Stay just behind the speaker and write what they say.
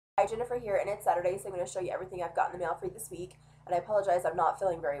Hi, Jennifer here, and it's Saturday, so I'm going to show you everything I've got in the mail for you this week. And I apologize, I'm not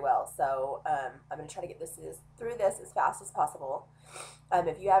feeling very well, so I'm going to try to get through this as fast as possible.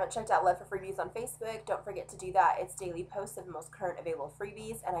 If you haven't checked out Love for Freebies on Facebook, don't forget to do that. It's daily posts of the most current available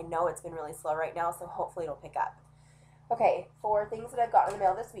freebies, and I know it's been really slow right now, so hopefully it'll pick up. Okay, for things that I've got in the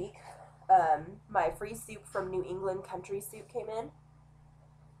mail this week, my free soup from New England Country Soup came in,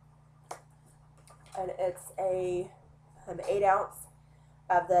 and it's a 8-ounce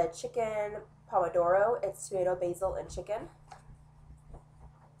of the chicken pomodoro. It's tomato, basil, and chicken.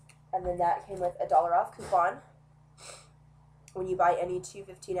 And then that came with a $1 off coupon when you buy any 2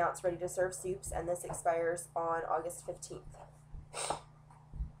 15-ounce ready-to-serve soups, and this expires on August 15th.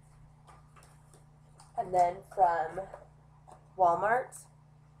 And then from Walmart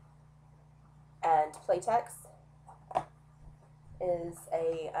and Playtex is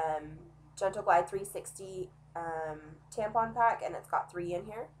a Gentle Glide 360 tampon pack, and it's got 3 in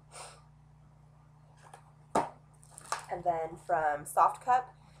here. And then from Soft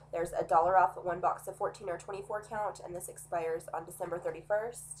Cup, there's a $1 off 1 box of 14 or 24 count, and this expires on December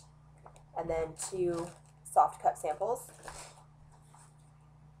 31st. And then 2 Soft Cup samples.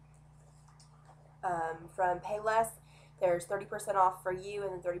 From Payless, there's 30% off for you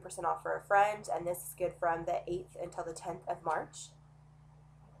and then 30% off for a friend, and this is good from the 8th until the 10th of March.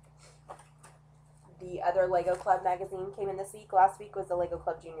 The other Lego Club magazine came in this week. Last week was the Lego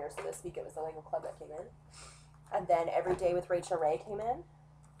Club Junior, so this week it was the Lego Club that came in. And then Every Day with Rachel Ray came in.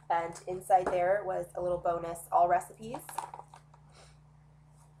 And inside there was a little bonus, all recipes.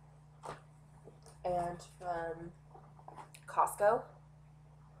 And from Costco,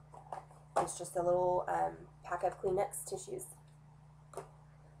 it's just a little pack of Kleenex tissues.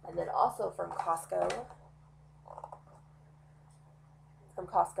 And then also from Costco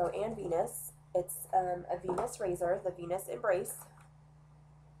and Venus, it's a Venus razor, the Venus Embrace.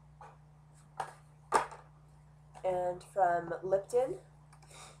 And from Lipton,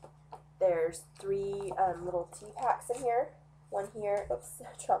 there's 3 little tea packs in here. One here, oops,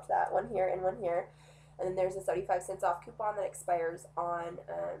 dropped that, one here and one here. And then there's a 75 cents off coupon that expires on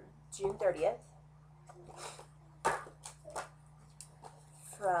June 30th.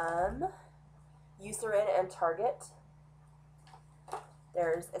 From Eucerin and Target,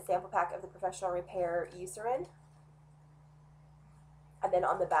 there's a sample pack of the Professional Repair Eucerin. And then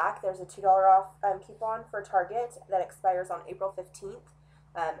on the back, there's a $2 off coupon for Target that expires on April 15th.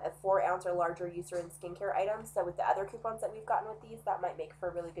 A 4-ounce or larger Eucerin skincare items. So with the other coupons that we've gotten with these, that might make for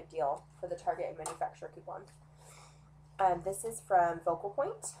a really good deal for the Target and manufacturer coupon. This is from Vocal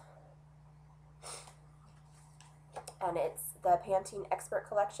Point, and it's the Pantene Expert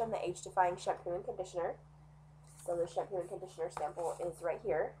Collection, the age-defying shampoo and conditioner. So the shampoo and conditioner sample is right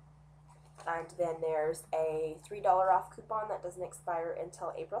here. And then there's a $3 off coupon that doesn't expire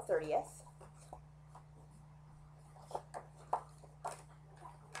until April 30th.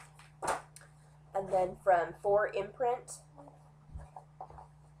 And then from 4 Imprint,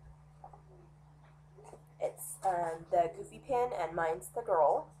 it's the Goofy Pin, and mine's the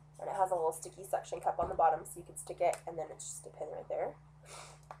girl. And it has a little sticky suction cup on the bottom so you can stick it, and then it's just a pin right there.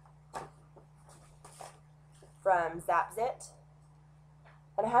 From Zap-Zit.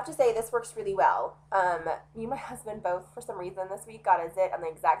 And I have to say, this works really well. Me and my husband both, for some reason, this week got a zit on the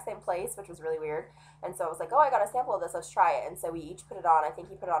exact same place, which was really weird. And so I was like, oh, I got a sample of this, let's try it. And so we each put it on. I think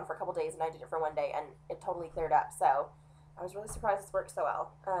he put it on for a couple days, and I did it for 1 day, and it totally cleared up. So I was really surprised this worked so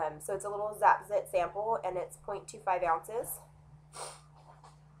well. So it's a little Zap-Zit sample, and it's 0.25 ounces.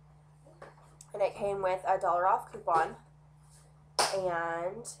 And it came with a $1 off coupon,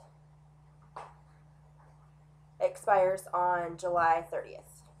 and it expires on July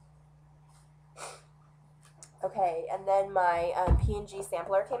 30th. Okay, and then my P&G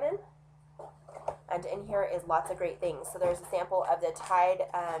sampler came in, and in here is lots of great things. So there's a sample of the Tide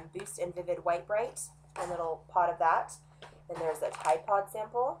Boost and Vivid White Bright, a little pot of that. Then there's a Tide Pod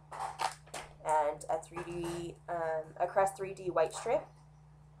sample, and a Crest 3D White Strip,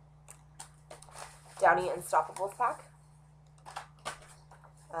 Downy Unstoppables pack,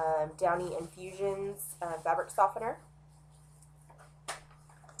 Downy Infusions fabric softener,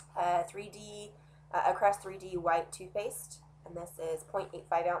 a Crest 3D white toothpaste, and this is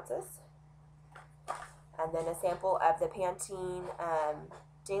 0.85 ounces. And then a sample of the Pantene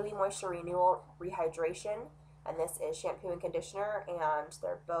Daily Moisture Renewal Rehydration, and this is shampoo and conditioner, and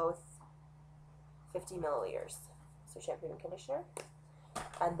they're both 50 milliliters. So shampoo and conditioner.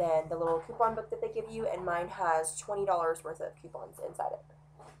 And then the little coupon book that they give you, and mine has $20 worth of coupons inside it.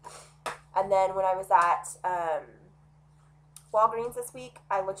 And then when I was at Walgreens this week,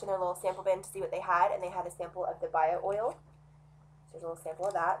 I looked in their little sample bin to see what they had, and they had a sample of the bio oil. There's a little sample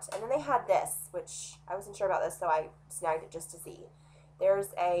of that. And then they had this, which I wasn't sure about this, so I snagged it just to see. There's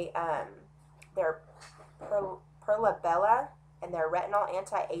a, their Perla and their Retinol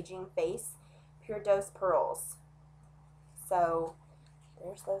Anti-Aging Face Pure Dose Pearls. So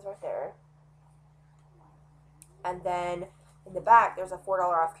there's those right there. And then in the back, there's a $4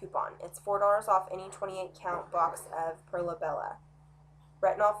 off coupon. It's $4 off any 28 count box of Perla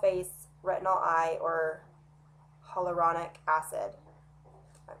Retinol Face, Retinol Eye, or hyaluronic acid.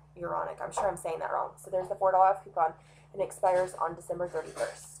 Uronic. I'm sure I'm saying that wrong. So there's the $4 off coupon, and it expires on December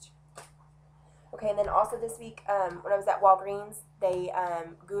 31st. Okay, and then also this week, when I was at Walgreens, they,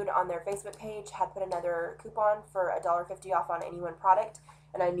 Good on their Facebook page had put another coupon for $1.50 off on any one product,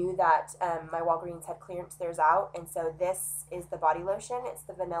 and I knew that my Walgreens had clearance theirs out, and so this is the body lotion. It's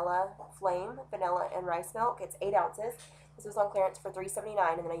the Vanilla Flame, Vanilla and Rice Milk. It's 8 ounces. This was on clearance for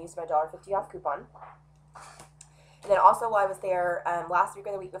 $3.79, and then I used my $1.50 off coupon. And then also while I was there, last week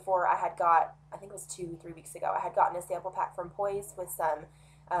or the week before, I had got, I think it was 2-3 weeks ago, I had gotten a sample pack from Poise with some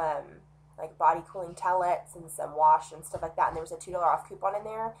like body cooling towelettes and some wash and stuff like that, and there was a $2 off coupon in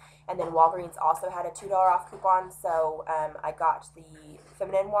there. And then Walgreens also had a $2 off coupon, so I got the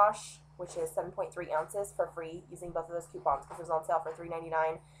feminine wash, which is 7.3 ounces, for free using both of those coupons because it was on sale for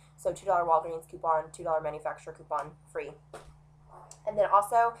 $3.99. So $2 Walgreens coupon, $2 manufacturer coupon, free. And then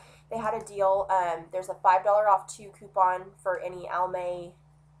also they had a deal. There's a $5 off 2 coupon for any Almay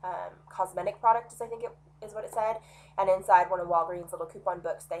cosmetic product, I think it is what it said. And inside one of Walgreens' little coupon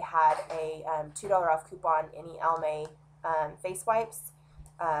books, they had a $2 off coupon any Almay face wipes,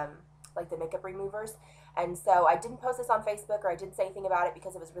 like the makeup removers. And so I didn't post this on Facebook, or I didn't say anything about it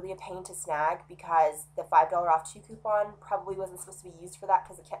because it was really a pain to snag, because the $5 off 2 coupon probably wasn't supposed to be used for that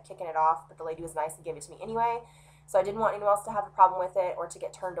because it kept kicking it off, but the lady was nice and gave it to me anyway. So I didn't want anyone else to have a problem with it or to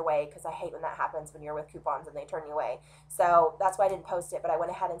get turned away, because I hate when that happens when you're with coupons and they turn you away. So that's why I didn't post it, but I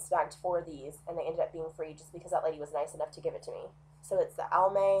went ahead and snagged 4 of these, and they ended up being free just because that lady was nice enough to give it to me. So it's the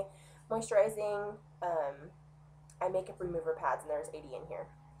Almay Moisturizing Eye Makeup Remover Pads, and there's 80 in here.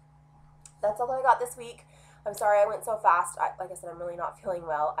 That's all that I got this week. I'm sorry I went so fast. Like I said, I'm really not feeling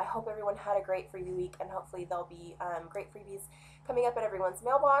well. I hope everyone had a great freebie week, and hopefully there'll be great freebies coming up at everyone's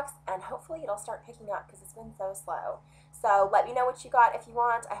mailbox, and hopefully it'll start picking up because it's been so slow. So let me know what you got if you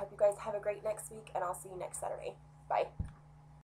want. I hope you guys have a great next week, and I'll see you next Saturday. Bye.